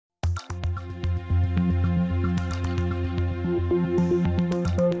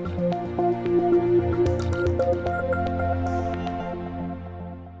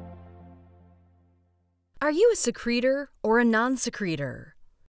Are you a secretor or a non-secretor?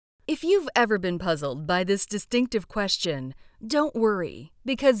 If you've ever been puzzled by this distinctive question, don't worry,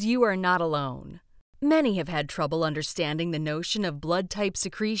 because you are not alone. Many have had trouble understanding the notion of blood type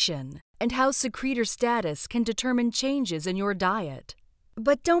secretion and how secretor status can determine changes in your diet.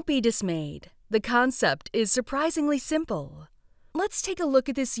 But don't be dismayed. The concept is surprisingly simple. Let's take a look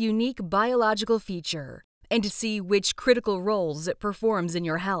at this unique biological feature and to see which critical roles it performs in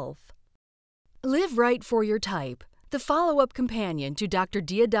your health. Live Right for Your Type, the follow-up companion to Dr.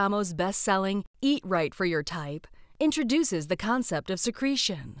 D'Adamo's best-selling Eat Right for Your Type, introduces the concept of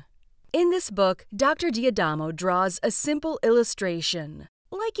secretion. In this book, Dr. D'Adamo draws a simple illustration,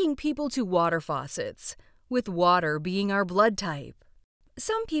 liking people to water faucets, with water being our blood type.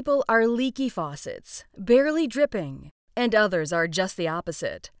 Some people are leaky faucets, barely dripping, and others are just the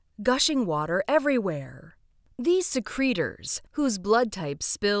opposite, gushing water everywhere. These secretors, whose blood type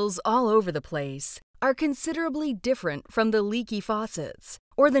spills all over the place, are considerably different from the leaky faucets,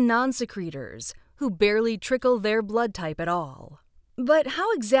 or the non-secretors, who barely trickle their blood type at all. But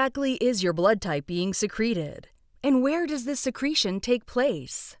how exactly is your blood type being secreted? And where does this secretion take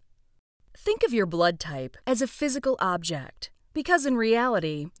place? Think of your blood type as a physical object, because in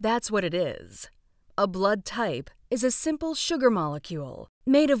reality, that's what it is. A blood type is a simple sugar molecule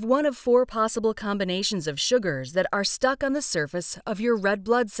made of one of 4 possible combinations of sugars that are stuck on the surface of your red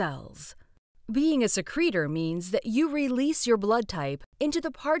blood cells. Being a secretor means that you release your blood type into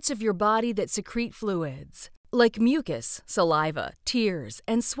the parts of your body that secrete fluids, like mucus, saliva, tears,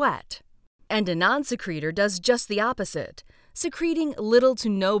 and sweat. And a non-secretor does just the opposite, secreting little to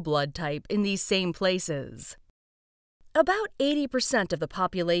no blood type in these same places. About 80% of the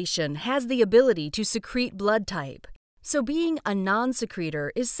population has the ability to secrete blood type, so being a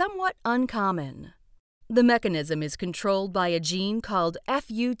non-secretor is somewhat uncommon. The mechanism is controlled by a gene called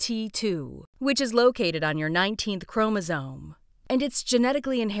FUT2, which is located on your 19th chromosome, and it's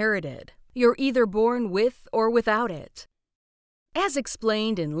genetically inherited. You're either born with or without it. As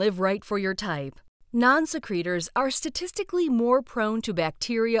explained in Live Right for Your Type, non-secretors are statistically more prone to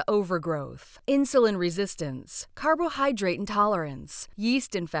bacteria overgrowth, insulin resistance, carbohydrate intolerance,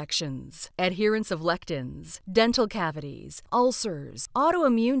 yeast infections, adherence of lectins, dental cavities, ulcers,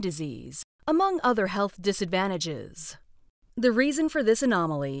 autoimmune disease, among other health disadvantages. The reason for this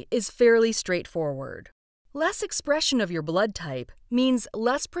anomaly is fairly straightforward. Less expression of your blood type means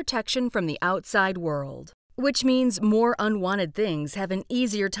less protection from the outside world, which means more unwanted things have an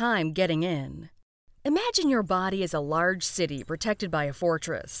easier time getting in. Imagine your body as a large city protected by a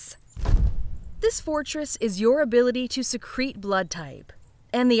fortress. This fortress is your ability to secrete blood type,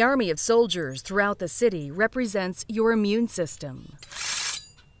 and the army of soldiers throughout the city represents your immune system.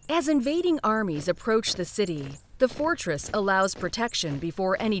 As invading armies approach the city, the fortress allows protection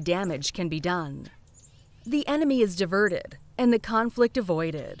before any damage can be done. The enemy is diverted, and the conflict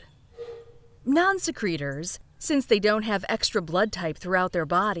avoided. Non-secretors, since they don't have extra blood type throughout their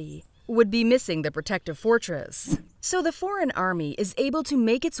body, would be missing the protective fortress. So the foreign army is able to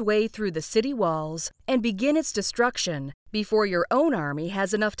make its way through the city walls and begin its destruction before your own army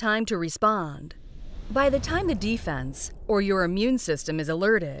has enough time to respond. By the time the defense, or your immune system, is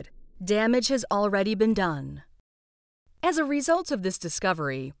alerted, damage has already been done. As a result of this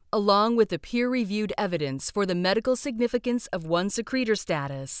discovery, along with the peer-reviewed evidence for the medical significance of one's secretor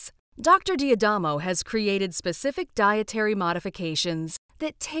status, Dr. D'Adamo has created specific dietary modifications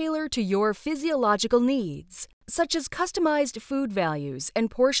that tailor to your physiological needs, such as customized food values and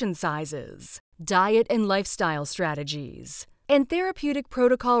portion sizes, diet and lifestyle strategies, and therapeutic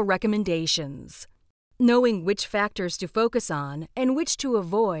protocol recommendations. Knowing which factors to focus on and which to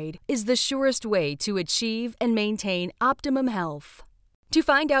avoid is the surest way to achieve and maintain optimum health. To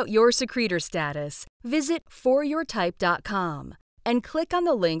find out your secretor status, visit foryourtype.com and click on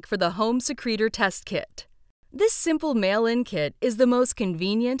the link for the Home Secretor Test Kit. This simple mail-in kit is the most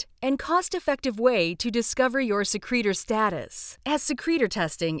convenient and cost-effective way to discover your secretor status, as secretor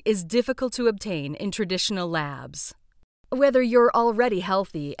testing is difficult to obtain in traditional labs. Whether you're already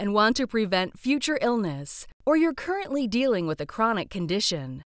healthy and want to prevent future illness, or you're currently dealing with a chronic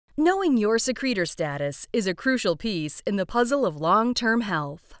condition, knowing your secretor status is a crucial piece in the puzzle of long-term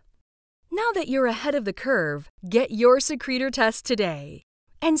health. Now that you're ahead of the curve, get your secretor test today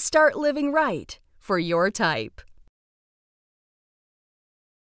and start living right for your type.